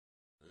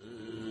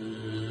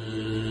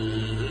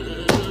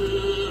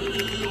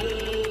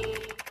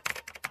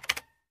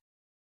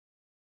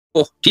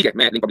तो ठीक है,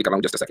 मैं लिंक पब्लिक कर रहा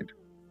हूँ, जस्ट अ सेकंड।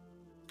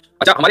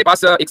 अच्छा, हमारे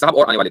पास एक साहब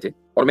और आने वाले थे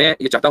और मैं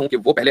ये चाहता हूँ कि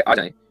वो पहले आ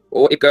जाएं।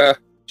 वो एक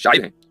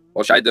शायर हैं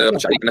और शायद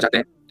शायरी करना चाहते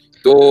हैं,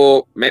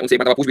 तो मैं उनसे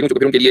एक बार पूछ भी लूँ, क्योंकि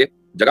फिर उनके लिए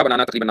जगह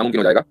बनाना तकरीबन नामुमकिन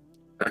हो जाएगा।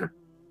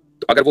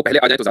 तो अगर वो पहले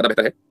आ जाए तो ज़्यादा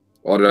बेहतर है,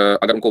 और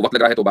अगर उनको वक्त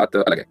लग रहा है तो बात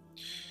अलग है।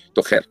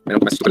 तो खैर, मैंने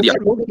उनको मैसेज कर दिया।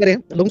 लोग कह रहे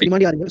हैं, लोगों की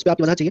डिमांड आ रही है, उस पे आप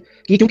बताना चाहिए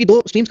कि क्योंकि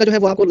 2 स्ट्रीम्स का जो है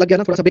वो आपको लग गया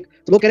ना थोड़ा सा बिग,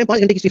 तो लोग कह रहे हैं 5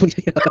 घंटे की स्ट्रीम होनी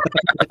चाहिए।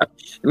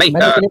 नहीं,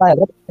 मैंने उसके लिए कहा है,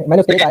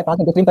 मैंने उसके लिए कहा है 5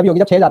 घंटे स्ट्रीम तभी होगी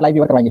जब 6000 लाइव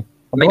व्यूअर करवाएंगे।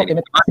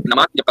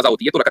 नमाज जब कज़ा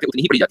होती है तो रकातें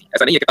उतनी ही पढ़ी जाती है।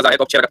 ऐसा नहीं है कि कज़ा है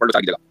तो अब 6 रकात पढ़ लो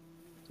सारी जगह।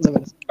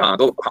 हाँ,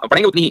 तो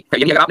पढ़ेंगे उतनी ही।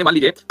 यानी अगर आपने मान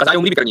लीजिए कज़ाए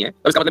उम्री भी करनी है,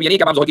 तो इसका मतलब ये नहीं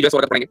कि आप ज़ोहर की 100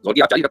 रकात पढ़ेंगे, ज़ोहर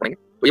की आप 40 रकात पढ़ेंगे,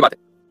 तो ये बात है।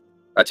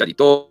 अच्छा जी,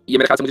 तो ये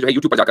मेरे ख्याल से मुझे जो है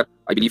YouTube पर जाकर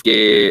आई बिलीव के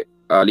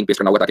लिंक पेस्ट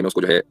करना होगा ताकि मैं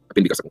उसको जो है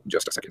पिन भी कर सकूं।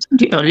 Just a second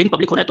ji, link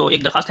public हो रहा है, तो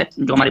एक दरखास्त है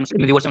जो हमारे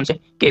मुस्लिम व्यूअर्स हैं उनसे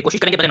कि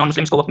कोशिश करेंगे पहले नॉन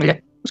मुस्लिम्स को वक्त मिल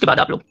जाए, उसके बाद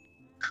आप लोग।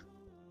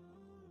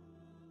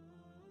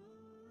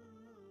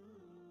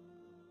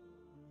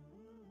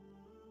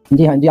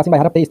 जी हाँ जी, आसिम भाई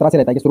हर हफ्ते इस तरह से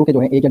रहता है कि शुरू के जो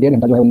है 1 या 1.5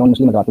 घंटा जो है नॉन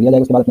मुस्लिम नजर लिया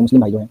जाएगा, उसके बाद अपने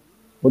मुस्लिम भाई जो है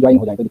वो ज्वाइन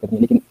हो जाए, कोई दिक्कत नहीं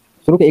है। लेकिन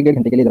शुरू के 1-1.5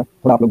 घंटे के लिए जरा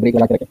थोड़ा आप लोग ब्रेक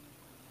लगा के रखें।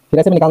 फिर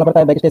ऐसे में निकालना पड़ता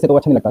है बैक स्टेज से, तो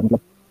अच्छा नहीं लगता, मतलब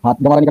हाथ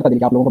गंवारा नहीं करता दिल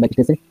कि आप लोगों को बैक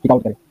स्टेज से किक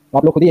आउट करें। तो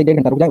आप लोग खुद ही 1-1.5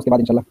 घंटा रुक जाए, उसके बाद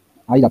इंशाल्लाह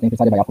आ ही जाते हैं फिर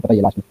सारे भाई, आपको पता ही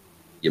है लास्ट में।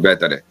 ये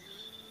बेहतर है।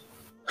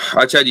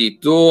 अच्छा जी,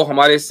 तो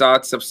हमारे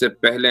साथ सबसे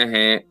पहले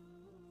हैं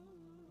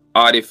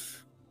आरिफ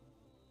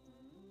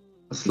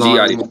जी।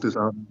 आरिफ, मुफ्ती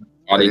साहब,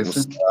 वालेकुम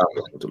अस्सलाम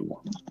रहमतुल्लाह।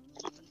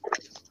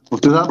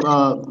 मुफ्ती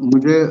साहब,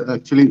 मुझे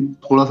एक्चुअली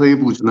थोड़ा सा ये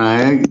पूछना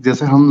है,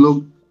 जैसे हम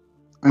लोग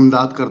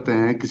इमदाद करते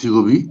हैं किसी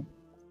को भी,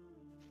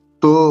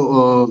 तो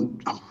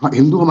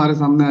हिंदू हमारे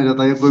सामने आ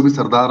जाता है या कोई भी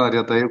सरदार आ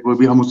जाता है या कोई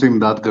भी, हम उससे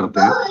इमदाद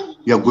करते हैं,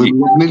 या कोई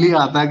भी अपने लिए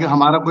आता है कि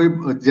हमारा कोई,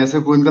 जैसे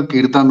कोई इनका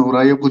कीर्तन हो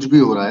रहा है या कुछ भी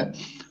हो रहा है,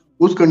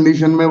 उस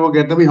कंडीशन में वो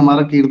कहते हैं भाई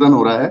हमारा कीर्तन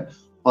हो रहा है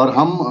और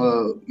हम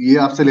ये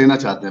आपसे लेना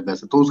चाहते हैं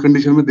पैसे, तो उस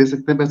कंडीशन में दे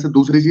सकते हैं पैसे।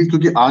 दूसरी चीज,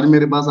 क्योंकि आज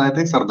मेरे पास आए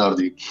थे एक सरदार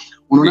जी,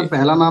 उन्होंने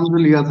पहला नाम जो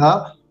लिया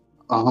था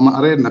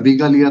हमारे नबी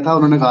का लिया था।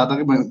 उन्होंने कहा था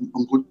कि मैं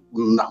उनको,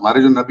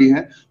 हमारे जो नबी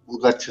हैं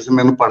उनका अच्छे से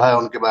मैंने पढ़ा है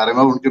उनके बारे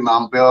में, उनके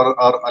नाम पे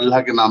और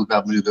अल्लाह के नाम पे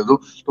आप मुझे दे दो,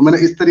 तो मैंने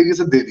इस तरीके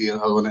से दे दिया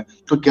उन्होंने।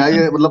 तो क्या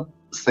ये मतलब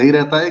सही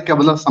रहता है क्या?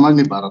 मतलब समझ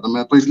नहीं पा रहा था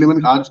मैं, तो इसलिए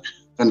मैंने आज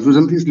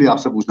कंफ्यूजन थी, इसलिए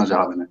आपसे पूछना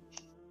चाहा मैंने।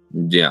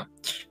 जी हाँ,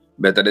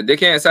 बेहतर है।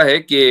 देखें, ऐसा है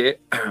कि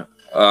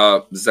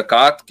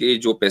ज़कात के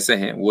जो पैसे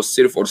हैं वो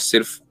सिर्फ और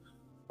सिर्फ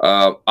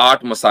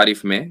 8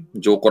 मसारिफ में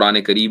जो कुरान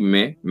करीम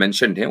में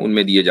मेंशन्ड हैं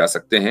उनमें दिए जा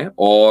सकते हैं,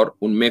 और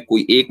उनमें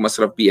कोई एक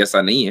मसरफ भी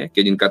ऐसा नहीं है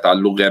कि जिनका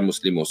ताल्लुक गैर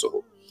मुस्लिमों से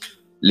हो।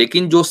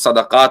 लेकिन जो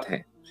सदक़ात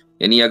हैं,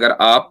 यानी अगर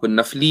आप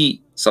नफली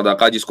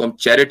सदका जिसको हम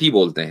चैरिटी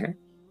बोलते हैं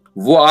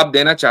वो आप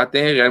देना चाहते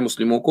हैं गैर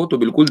मुस्लिमों को, तो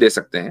बिल्कुल दे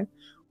सकते हैं।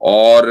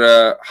 और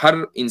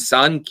हर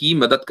इंसान की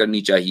मदद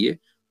करनी चाहिए,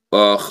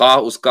 खा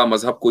उसका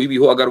मजहब कोई भी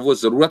हो, अगर वो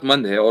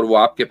ज़रूरतमंद है और वो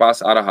आपके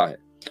पास आ रहा है।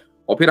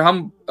 और फिर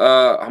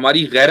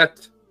हमारी गैरत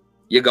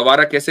ये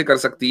गवारा कैसे कर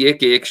सकती है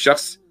कि एक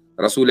शख्स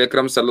रसूल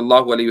अकरम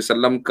सल्लल्लाहु अलैहि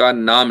वसल्लम का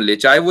नाम ले,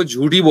 चाहे वो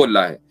झूठी बोल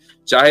रहा है,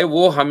 चाहे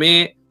वो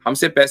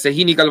हमसे पैसे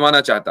ही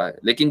निकलवाना चाहता है,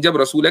 लेकिन जब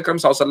रसूल अकरम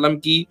सल्लल्लाहु अलैहि वसल्लम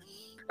की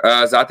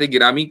ज़ात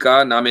गिरामी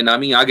का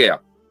नामी आ गया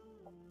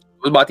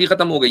तो बात ही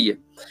खत्म हो गई है।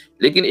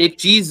 लेकिन एक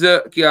चीज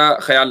का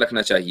ख्याल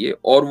रखना चाहिए,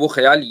 और वो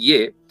ख्याल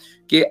ये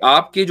कि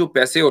आपके जो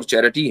पैसे और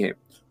चैरिटी हैं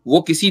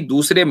वो किसी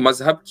दूसरे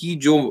मजहब की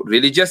जो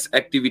रिलीजियस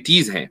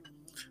एक्टिविटीज हैं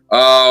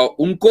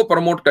उनको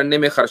प्रमोट करने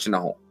में खर्च ना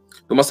हो।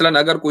 तो मसलन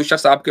अगर कोई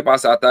शख्स आपके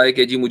पास आता है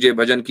कि जी मुझे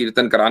भजन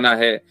कीर्तन कराना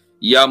है,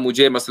 या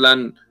मुझे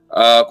मसलन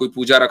कोई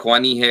पूजा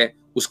रखवानी है,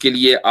 उसके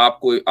लिए आप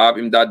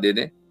इमदाद दे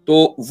दें,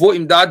 तो वो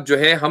इमदाद जो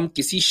है हम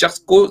किसी शख्स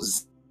को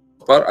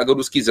पर अगर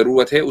उसकी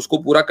जरूरत है उसको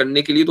पूरा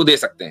करने के लिए तो दे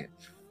सकते हैं,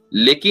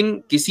 लेकिन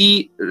किसी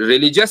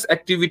रिलीजियस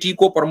एक्टिविटी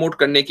को प्रमोट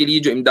करने के लिए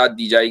जो इमदाद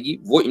दी जाएगी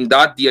वो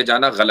इमदाद दिया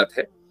जाना गलत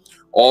है,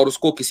 और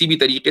उसको किसी भी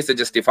तरीके से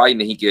जस्टिफाई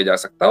नहीं किया जा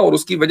सकता। और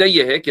उसकी वजह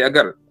यह है कि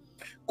अगर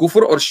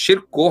कुफ्र और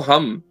शिर्क को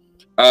हम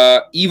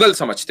ईवल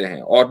समझते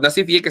हैं, और न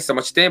सिर्फ ये कि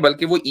समझते हैं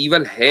बल्कि वो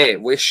ईवल है,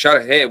 वो एक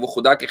शर है, वो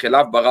खुदा के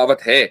खिलाफ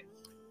बगावत है,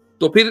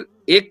 तो फिर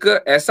एक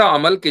ऐसा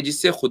अमल के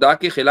जिससे खुदा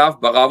के खिलाफ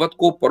बगावत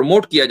को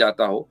प्रमोट किया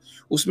जाता हो,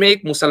 उसमें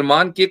एक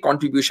मुसलमान के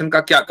कंट्रीब्यूशन का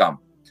क्या काम।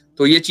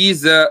 तो ये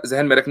चीज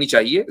जहन में रखनी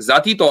चाहिए।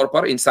 जाती तौर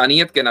पर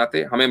इंसानियत के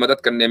नाते हमें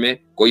मदद करने में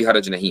कोई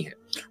हरज नहीं है,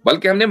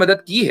 बल्कि हमने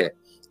मदद की है।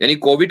 यानी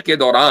कोविड के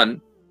दौरान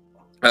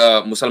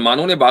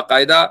मुसलमानों ने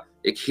बाकायदा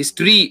एक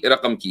हिस्ट्री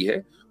रकम की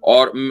है,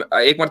 और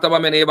एक मरतबा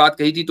मैंने ये बात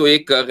कही थी तो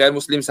एक गैर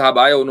मुस्लिम साहब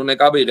आए, उन्होंने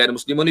कहा भाई गैर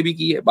मुस्लिमों ने भी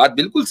की है। बात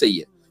बिल्कुल सही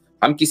है,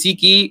 हम किसी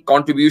की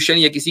कंट्रीब्यूशन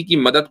या किसी की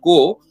मदद को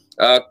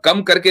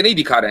कम करके नहीं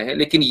दिखा रहे हैं,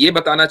 लेकिन ये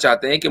बताना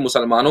चाहते हैं कि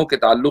मुसलमानों के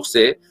ताल्लुक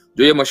से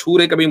जो ये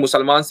मशहूर है कभी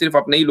मुसलमान सिर्फ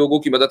अपने ही लोगों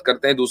की मदद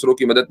करते हैं, दूसरों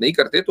की मदद नहीं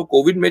करते, तो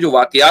कोविड में जो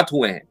वाकयात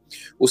हुए हैं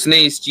उसने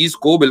इस चीज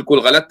को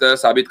बिल्कुल गलत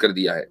साबित कर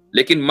दिया है।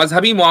 लेकिन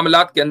मजहबी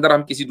मामलात के अंदर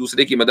हम किसी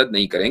दूसरे की मदद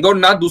नहीं करेंगे, और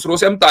ना दूसरों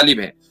से हम तालिब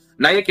हैं,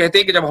 ना ये कहते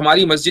हैं कि जब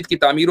हमारी मस्जिद की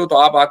तामीर हो तो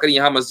आप आकर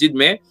यहाँ मस्जिद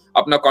में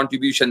अपना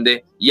कंट्रीब्यूशन दें,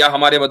 या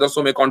हमारे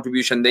मदरसों में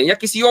कंट्रीब्यूशन दें, या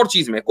किसी और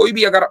चीज में कोई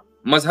भी अगर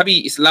मजहबी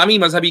इस्लामी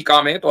मजहबी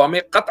काम है तो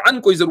हमें कतअन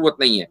कोई जरूरत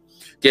नहीं है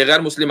कि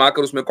गैर मुस्लिम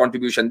आकर उसमें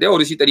कंट्रीब्यूशन दे,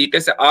 और इसी तरीके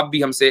से आप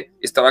भी हमसे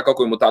इस तरह का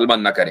कोई मुतालबा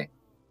न करें।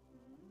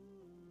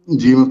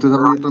 जी मुफ्ती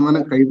साहब, ये तो मैंने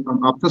कई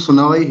आपसे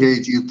सुना हुआ ही है ये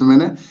चीज तो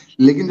मैंने,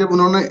 लेकिन जब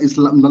उन्होंने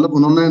इस्लाम मतलब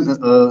उन्होंने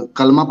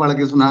कलमा पढ़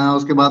के सुनाया,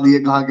 उसके बाद ये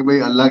कहा कि भाई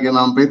अल्लाह के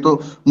नाम पे,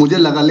 तो मुझे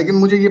लगा, लेकिन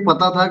मुझे ये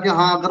पता था कि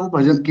हाँ अगर वो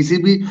भजन किसी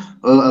भी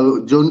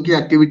जो उनकी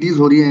एक्टिविटीज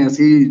हो रही है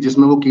ऐसी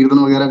जिसमें वो कीर्तन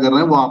वगैरह कर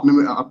रहे हैं, वो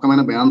आपका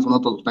मैंने बयान सुना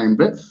था उस टाइम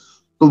पे,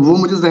 तो वो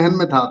मुझे जहन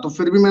में था, तो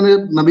फिर भी मैंने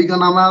नबी का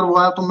नाम आया और वो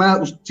आया तो मैं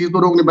उस चीज को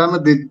रोक नहीं पाया,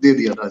 मैं दे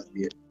दिया था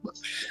इसलिए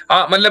बस।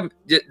 हाँ मतलब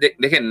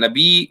देखें,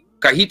 नबी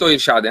का ही तो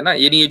इरशाद है ना,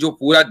 ये नहीं, ये जो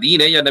पूरा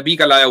दीन है या नबी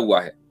का लाया हुआ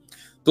है,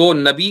 तो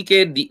नबी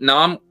के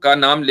नाम का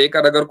नाम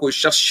लेकर अगर कोई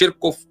शख्स शिर्क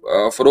को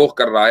फरोग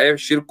कर रहा है,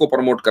 शिर्क को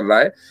प्रमोट कर रहा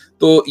है,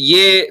 तो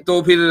ये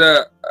तो फिर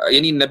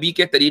यानी नबी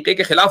के तरीके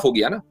के खिलाफ हो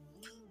गया ना,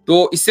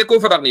 तो इससे कोई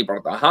फर्क नहीं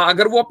पड़ता। हाँ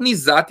अगर वो अपनी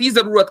जाती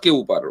जरूरत के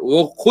ऊपर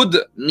वो खुद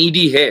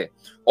नीडी है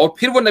और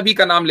फिर वो नबी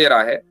का नाम ले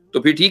रहा है, तो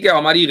फिर ठीक है,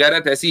 हमारी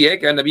गैरत ऐसी है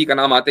कि नबी का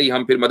नाम आते ही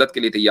हम फिर मदद के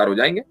लिए तैयार हो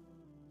जाएंगे।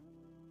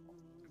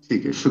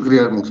 ठीक है,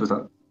 शुक्रिया मुफ्ती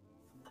साहब।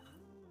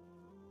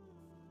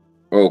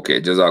 ओके,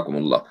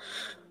 जजाकुमुल्लाह।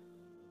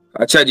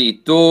 अच्छा जी,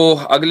 तो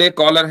अगले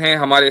कॉलर हैं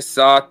हमारे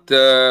साथ।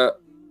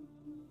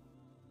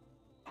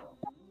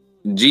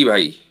 जी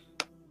भाई,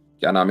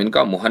 क्या नाम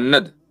इनका?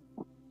 मुहन्नद।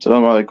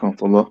 अस्सलाम वालेकुम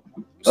अब्दुल्लाह।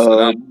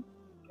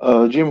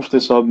 जी मुफ्ती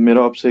साहब,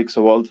 मेरा आपसे एक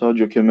सवाल था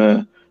जो कि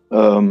मैं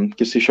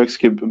किसी शख्स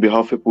के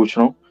बिहाफ पे पूछ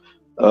रहा हूँ,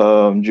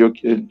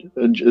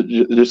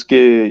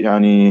 जिसके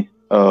यानी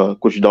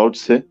कुछ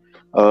डाउट्स थे।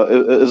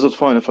 Is it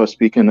fine if I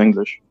speak in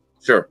English?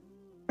 Sure.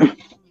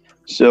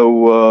 So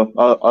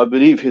I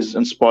believe he's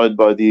inspired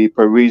by the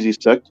Parisi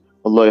sect,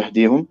 Allah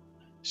yahdihum.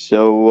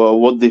 So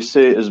what they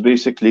say is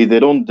basically they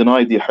don't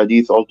deny the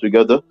hadith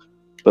altogether,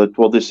 but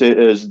what they say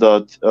is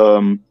that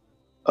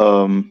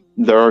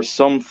there are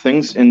some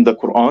things in the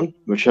Quran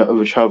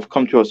which have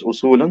come to us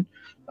usulan,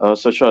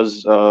 such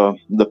as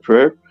the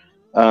prayer,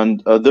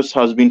 and this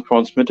has been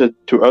transmitted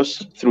to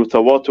us through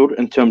tawatur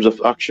in terms of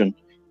action.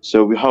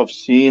 So we have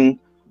seen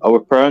our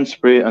parents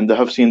pray, and they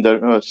have seen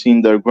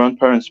their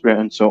grandparents pray,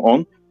 and so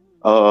on.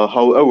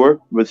 However,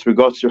 with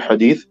regards to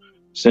hadith,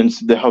 since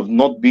they have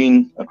not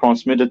been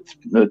transmitted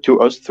to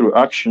us through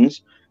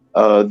actions,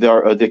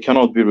 they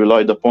cannot be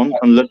relied upon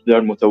unless they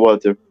are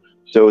mutawatir.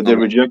 So they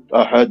reject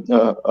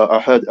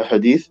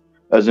hadith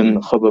as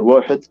in khabar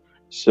wahid.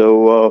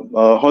 So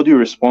how do you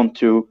respond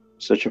to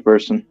such a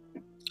person?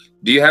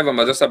 Do you have a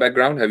madrasa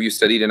background? Have you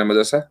studied in a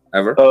madrasa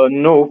ever?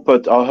 No,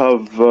 but I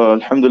have,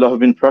 alhamdulillah, I've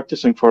been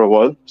practicing for a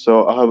while.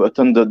 So I have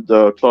attended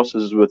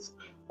classes with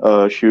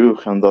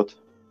shuyukh and that.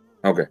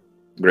 Okay,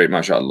 great,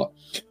 mashallah.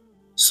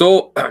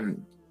 So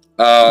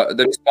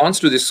the response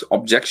to this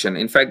objection,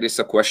 in fact, it's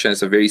a question,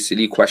 it's a very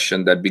silly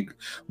question, that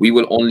we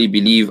will only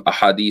believe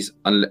ahadith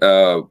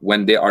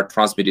when they are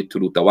transmitted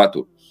through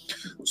tawatur.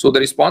 So the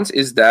response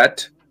is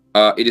that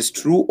it is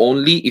true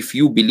only if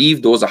you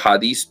believe those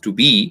ahadith to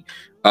be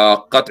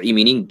qat'i,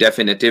 meaning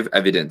definitive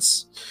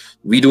evidence.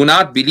 We do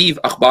not believe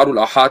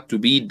akhbarul ahad to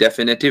be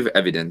definitive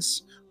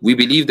evidence. We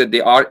believe that they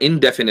are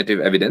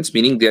indefinitive evidence,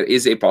 meaning there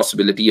is a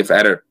possibility of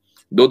error,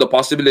 though the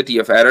possibility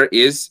of error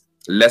is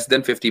less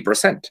than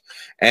 50%.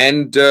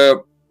 And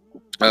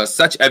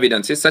such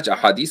evidences, such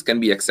ahadith can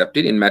be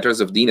accepted in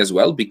matters of deen as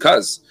well,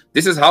 because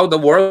this is how the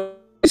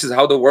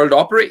world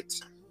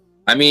operates.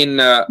 I mean,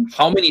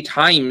 how many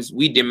times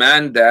we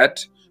demand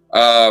that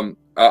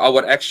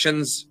our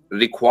actions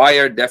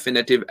require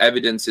definitive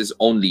evidences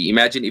only.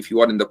 Imagine if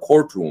you are in the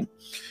courtroom,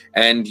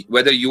 and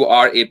whether you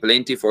are a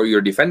plaintiff or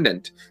your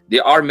defendant,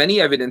 there are many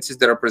evidences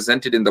that are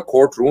presented in the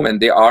courtroom, and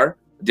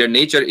their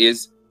nature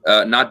is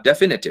not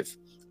definitive.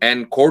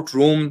 And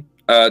courtroom,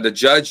 the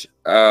judge,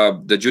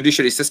 the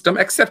judiciary system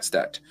accepts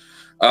that.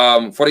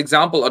 For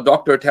example, a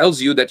doctor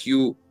tells you that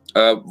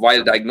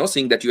while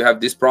diagnosing, that you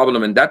have this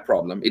problem and that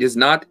problem. It is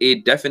not a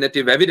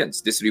definitive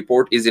evidence. This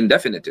report is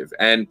indefinitive,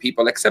 and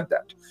people accept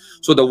that.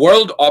 So the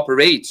world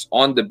operates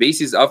on the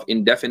basis of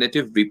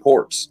indefinitive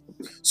reports.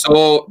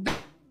 So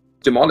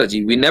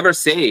etymology, we never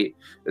say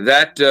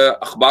that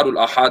akhbarul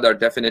ahad are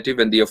definitive,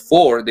 and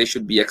therefore they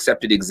should be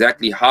accepted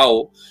exactly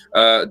how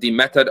the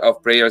method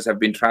of prayers have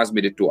been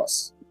transmitted to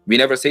us. We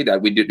never say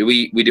that. We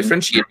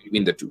differentiate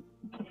between the two.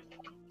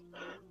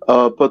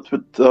 But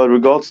with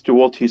regards to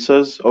what he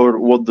says, or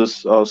what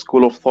this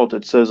school of thought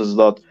it says, is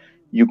that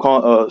you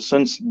can't,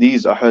 since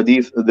these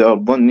ahadith they are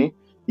dhanni,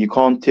 you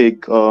can't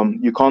take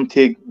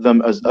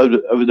them as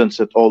evidence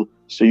at all.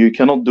 So you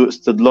cannot do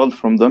istidlal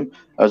from them,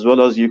 as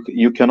well as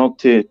you cannot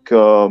take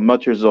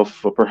matters of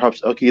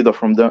perhaps aqidah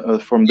from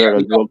there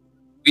as well.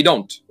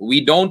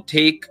 We don't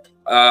take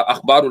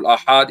akhbarul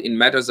ahad in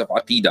matters of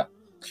aqidah.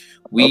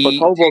 But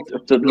how about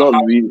istidlal?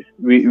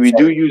 We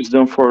do use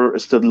them for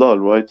istidlal,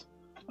 right?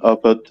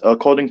 But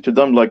according to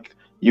them, like,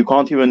 you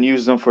can't even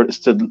use them for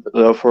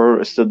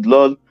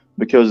istidlal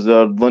because they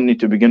are dhanni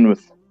to begin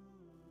with.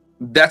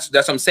 That's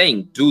what I'm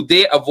saying. Do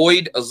they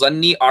avoid a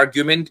zanni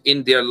argument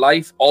in their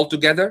life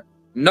altogether?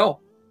 No.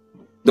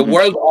 The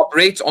world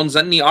operates on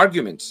zanni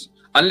arguments.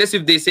 Unless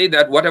if they say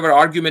that whatever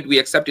argument we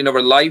accept in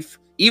our life,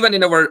 even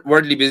in our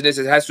worldly business,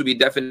 it has to be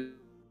definite.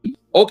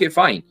 Okay,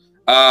 fine.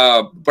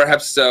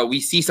 Perhaps we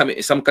see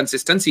some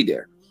consistency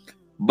there.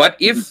 But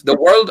if the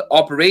world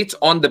operates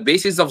on the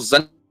basis of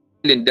zann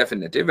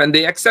indefinitive and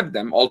they accept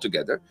them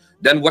altogether,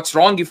 then what's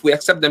wrong if we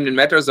accept them in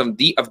matters of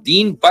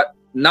deen, but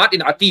not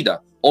in aqidah,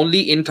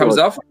 only in terms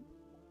of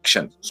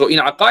action? So in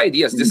aqaid,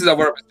 yes, this is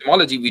our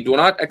epistemology. We do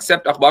not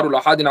accept akhbarul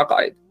ahad in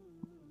aqaid.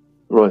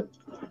 Right.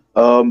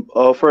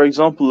 For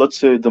example, let's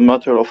say the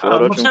matter of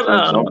Rajam, for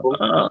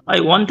example. I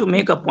want to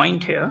make a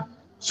point here.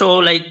 So,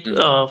 like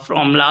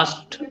from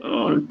last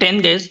 10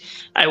 days,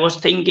 I was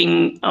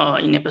thinking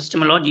in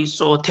epistemology.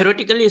 So,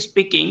 theoretically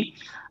speaking,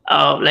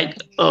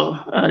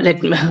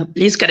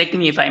 please correct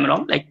me if I'm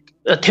wrong. Like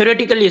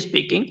theoretically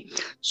speaking,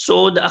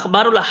 so the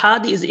akhbarul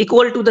ahad is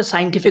equal to the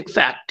scientific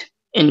fact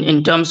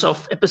in terms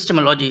of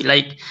epistemology.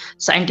 Like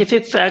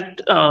scientific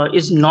fact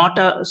is not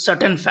a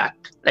certain fact.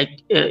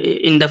 Like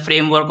in the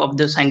framework of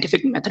the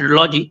scientific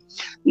methodology,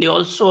 they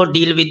also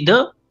deal with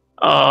the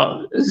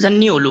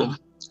zanni ulum.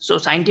 So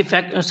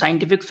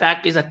scientific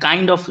fact is a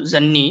kind of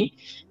zanni,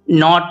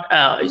 not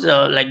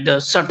like the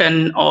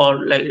certain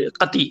or like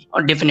qati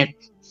or definite.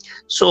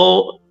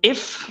 So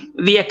if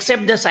we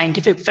accept the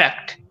scientific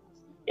fact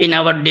in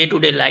our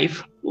day-to-day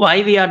life,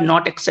 why we are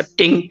not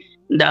accepting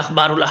the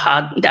akhbarul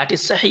ahad that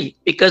is sahih?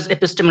 Because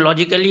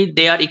epistemologically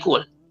they are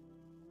equal.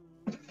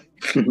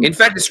 In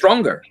fact, it's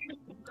stronger.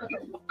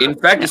 In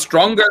fact, it's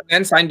stronger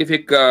than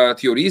scientific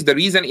theories. The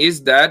reason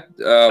is that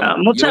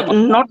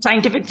not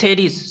scientific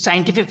theories,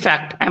 scientific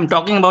fact. I'm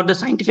talking about the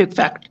scientific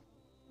fact.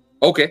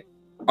 Okay,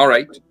 all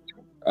right.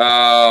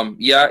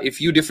 Yeah, if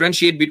you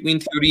differentiate between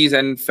theories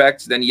and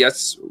facts, then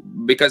yes,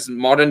 because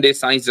modern day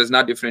science does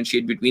not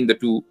differentiate between the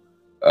two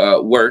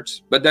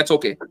words, but that's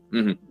okay.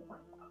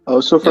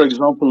 So, for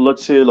example,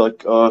 let's say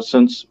like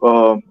since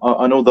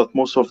I know that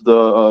most of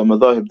the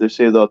madhahib, they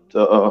say that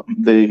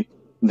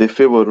they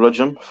favor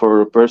rajam for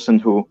a person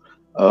who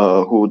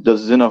does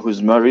zina,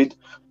 who's married.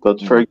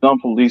 But for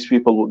example, these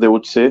people, they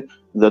would say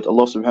that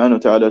Allah subhanahu wa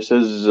ta'ala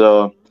says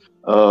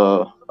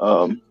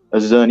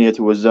الزانية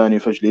والزاني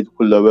فاجلدوا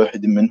كل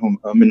واحد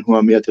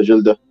منهما 100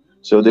 جلدة.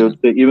 So they would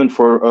say even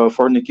for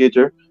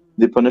fornicator,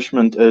 the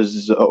punishment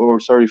is,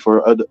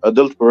 for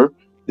adulterer,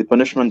 the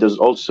punishment is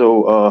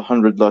also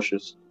 100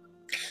 lashes.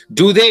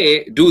 Do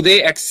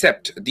they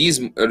accept,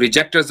 these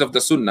rejectors of the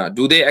sunnah,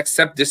 do they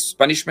accept this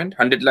punishment,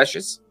 100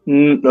 lashes?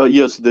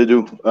 Yes, they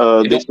do.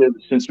 They say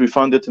since we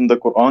found it in the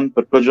Quran,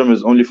 but rajam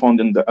is only found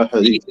in the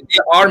ahadith.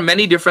 There are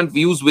many different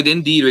views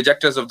within the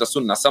rejectors of the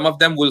sunnah. Some of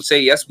them will say,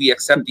 yes, we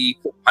accept the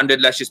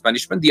 100 lashes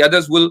punishment. The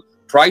others will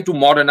try to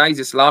modernize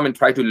Islam and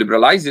try to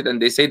liberalize it.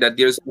 And they say that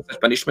there is no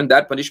such punishment.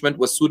 That punishment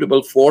was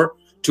suitable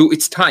to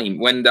its time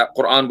when the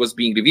Quran was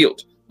being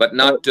revealed, but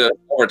not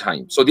over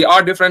time. So there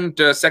are different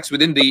sects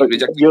within the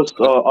rejectors. Yes,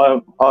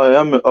 I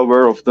am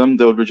aware of them.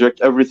 They'll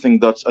reject everything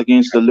that's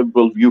against the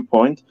liberal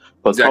viewpoint.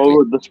 But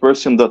however, this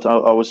person that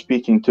I was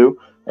speaking to,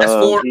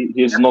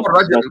 he's not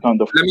that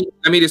kind of.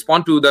 Let me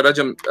respond to the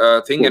rajam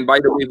thing. Sure. And by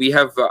the way,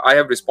 I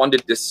have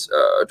responded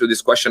to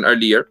this question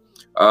earlier,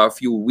 a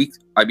few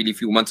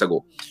months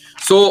ago.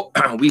 So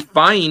we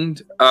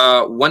find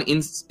one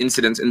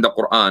incident in the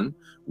Quran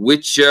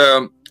which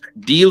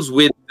deals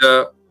with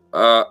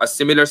a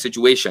similar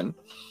situation,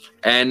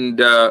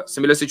 and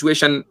similar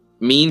situation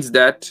means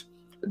that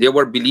there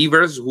were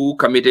believers who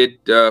committed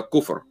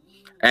kufr,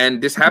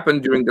 and this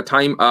happened during the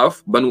time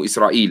of Banu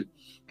Israel.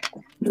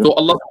 So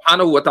Allah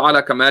subhanahu wa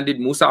ta'ala commanded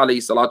Musa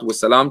alayhi salatu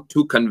wasalam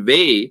to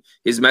convey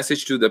his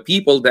message to the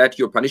people that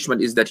your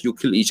punishment is that you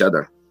kill each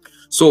other.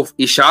 So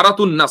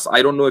isharatun nas,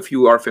 I don't know if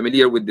you are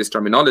familiar with this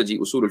terminology,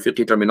 usul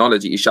al-fiqh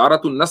terminology.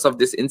 Isharatun nas of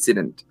this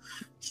incident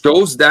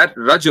shows that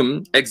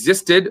rajam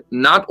existed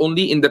not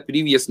only in the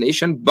previous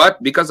nation,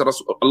 but because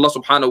Allah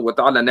subhanahu wa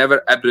ta'ala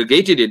never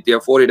abrogated it,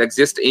 therefore it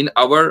exists in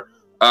our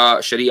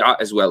sharia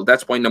as well.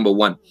 That's point number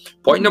one.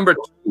 Point number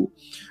two,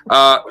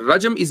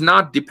 rajam is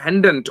not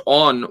dependent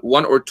on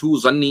one or two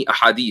zanni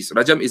ahadith.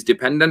 Rajam is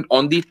dependent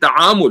on the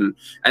ta'amul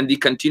and the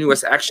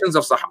continuous actions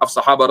of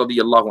Sahaba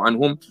radiyallahu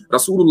anhum.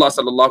 Rasulullah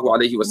sallallahu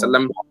alayhi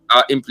wasallam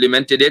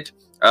implemented it.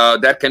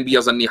 That can be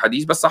a zanni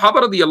hadith, but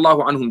Sahaba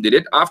radiyallahu anhum did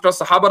it. After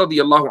Sahaba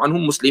radiyallahu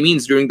anhum,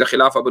 Muslims during the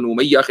Khilafah ibn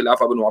Umayyah,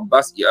 Khilafah ibn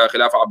Abbas,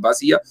 Khilafah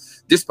Abbasiyah,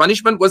 this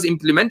punishment was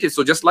implemented.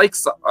 So just like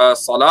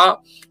Salah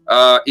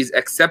is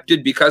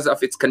accepted because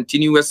of its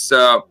continuous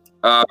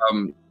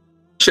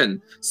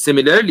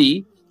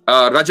similarly,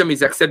 rajam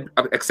is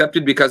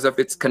accepted because of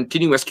its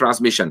continuous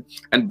transmission.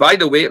 And by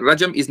the way,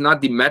 rajam is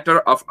not the matter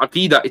of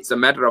aqidah, it's a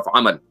matter of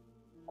amal.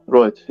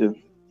 Right. Yeah.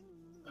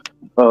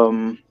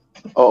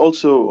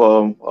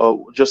 Also,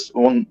 just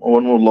one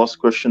more last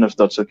question, if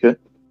that's okay.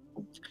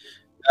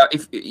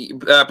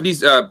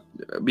 Please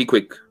be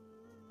quick.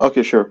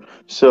 Okay, sure.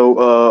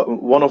 So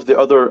one of the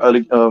other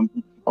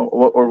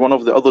one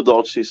of the other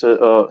doubts he said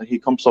he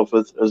comes up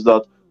with is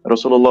that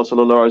Rasulullah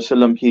sallallahu alaihi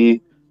wasallam,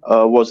 he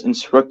was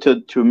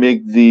instructed to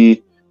make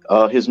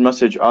his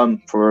message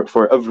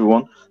for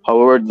everyone.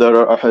 However,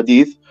 there are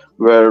hadith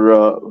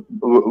where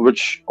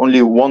which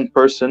only one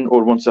person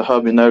or one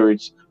Sahabi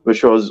narrates,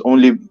 which was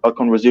only a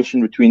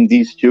conversation between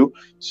these two.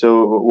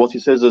 So what he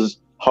says is,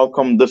 how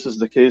come this is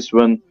the case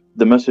when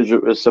the message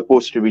is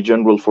supposed to be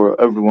general for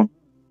everyone?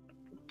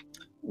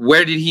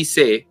 where did he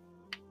say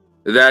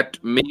that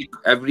make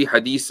every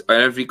hadith or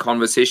every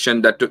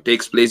conversation that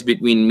takes place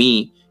between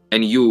me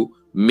and you,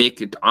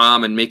 make it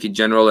am and make it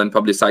general and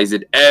publicize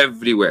it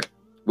everywhere?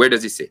 Where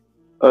does he say?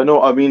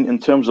 No, I mean in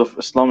terms of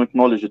Islamic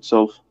knowledge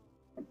itself.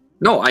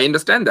 No, I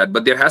understand that,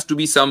 but there has to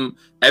be some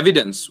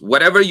evidence.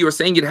 Whatever you're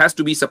saying, it has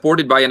to be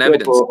supported by an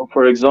evidence.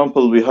 For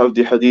example, we have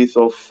the hadith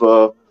of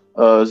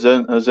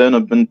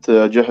Zainab bint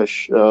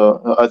Jahash.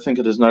 I think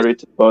it is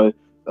narrated by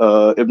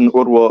Ibn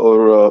Urwa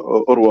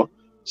or Urwa.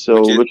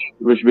 So,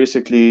 which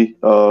basically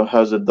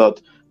has it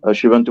that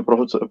she went to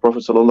Prophet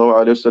sallallahu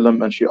alaihi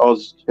wasallam and she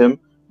asked him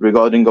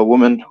regarding a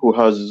woman who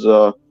has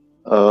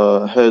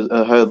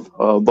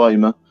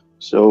daima.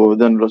 So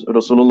then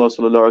Rasulullah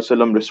sallallahu alaihi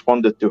wasallam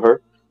responded to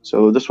her.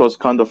 So this was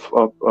kind of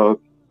no.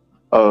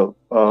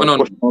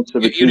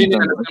 You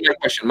didn't understand my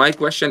question. My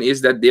question is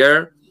that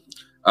their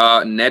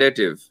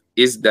narrative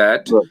is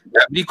that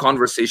every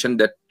conversation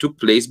that took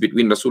place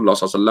between Rasulullah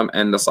sallallahu alaihi wasallam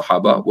and the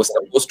Sahaba was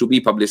supposed to be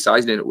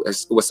publicized and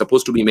was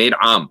supposed to be made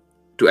am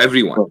to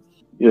everyone.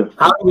 Yeah.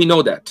 How do we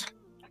know that?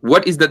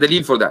 What is the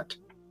dalil for that?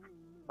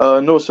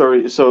 No,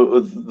 sorry.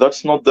 So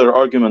that's not their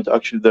argument.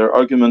 Actually, their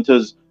argument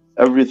is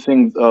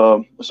everything.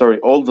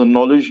 All the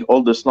knowledge,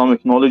 all the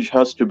Islamic knowledge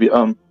has to be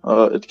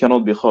it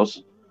cannot be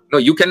khas. No,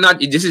 you cannot.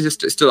 This is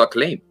just still a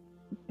claim.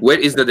 Where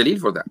is the dalil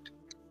for that?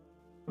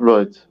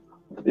 Right.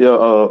 Yeah.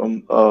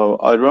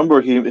 I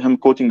remember him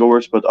quoting a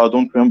verse, but I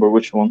don't remember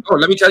which one. Oh,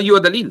 let me tell you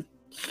a dalil.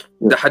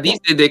 The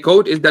hadith that they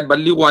quote is that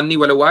 "Ballighu anni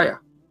walau aya."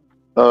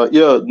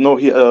 Yeah. No,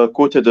 he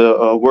quoted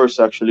a verse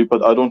actually,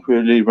 but I don't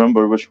really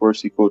remember which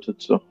verse he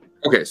quoted. So.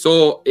 Okay,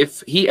 so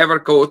if he ever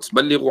quotes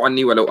 "Ballighu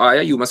anni walau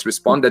aya," you must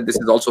respond that this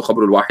is also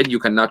khabrul wahid. You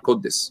cannot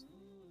quote this.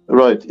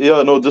 Right.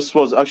 Yeah. No, this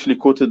was actually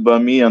quoted by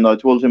me, and I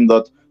told him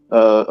that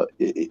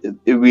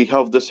we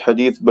have this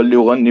hadith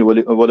 "Ballighu anni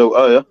walau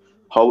aya."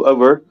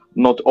 However,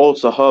 not all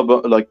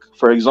Sahaba. Like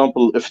for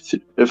example, if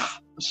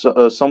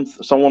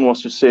someone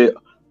was to say,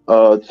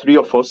 three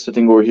of us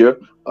sitting over here,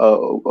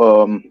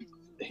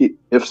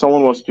 if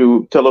someone was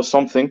to tell us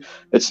something,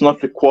 it's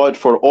not required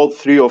for all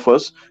three of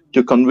us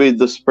to convey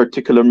this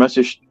particular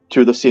message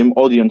to the same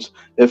audience.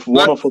 If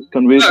one of us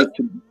conveys it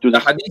to the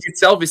hadith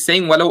itself is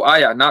saying walau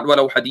ayah, not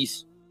walau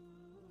hadith.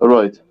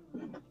 Right.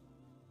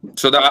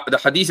 So the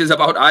hadith is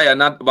about ayah,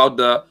 not about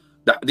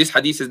this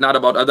hadith is not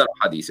about other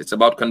hadiths. It's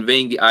about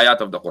conveying the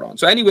ayat of the Quran.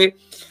 So anyway,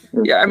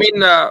 yeah, I mean,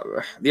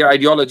 their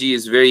ideology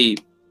is very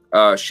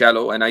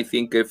shallow, and I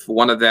think if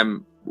one of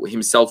them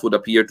himself would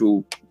appear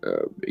to,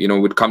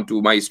 would come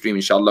to my stream,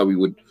 inshallah, we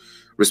would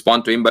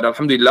respond to him. But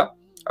alhamdulillah,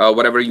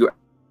 whatever you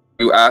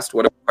asked,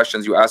 whatever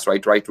questions you asked, I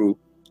try to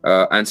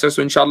answer.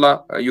 So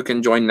inshallah, you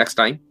can join next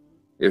time.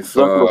 If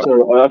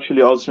I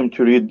actually asked him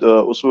to read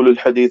Usul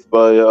al-Hadith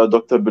by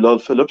Dr. Bilal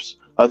Phillips.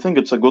 I think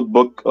it's a good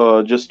book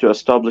just to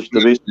establish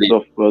the basis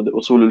of the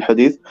Usul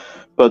al-Hadith.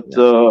 But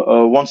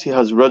once he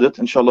has read it,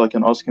 inshallah, I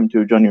can ask him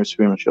to join your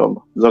stream,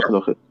 inshallah.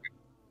 Jazakallah khair.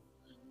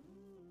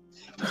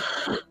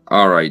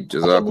 All right,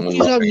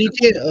 jazakumullah.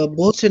 नीचे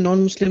बहुत से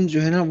non Muslim जो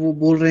है ना वो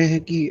बोल रहे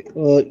हैं कि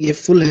ये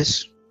फुल है,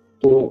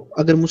 तो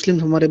अगर मुस्लिम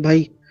हमारे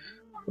भाई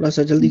थोड़ा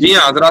सा जल्दी जी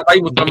हजरत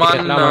भाई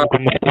मुसलमान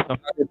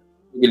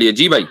के लिए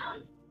जी भाई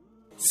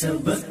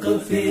सबक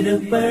फिर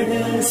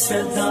पढ़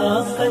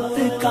सदाकत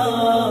का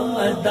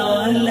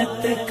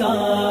अदालत का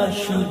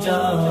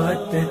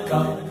शुजाअत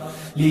का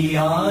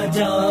लिया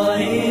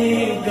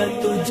जाएगा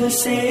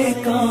तुझसे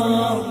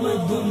काम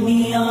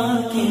दुनिया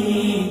की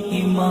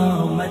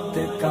इमामत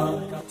का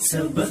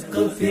सबक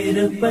फिर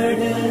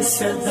पढ़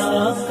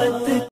सदाकत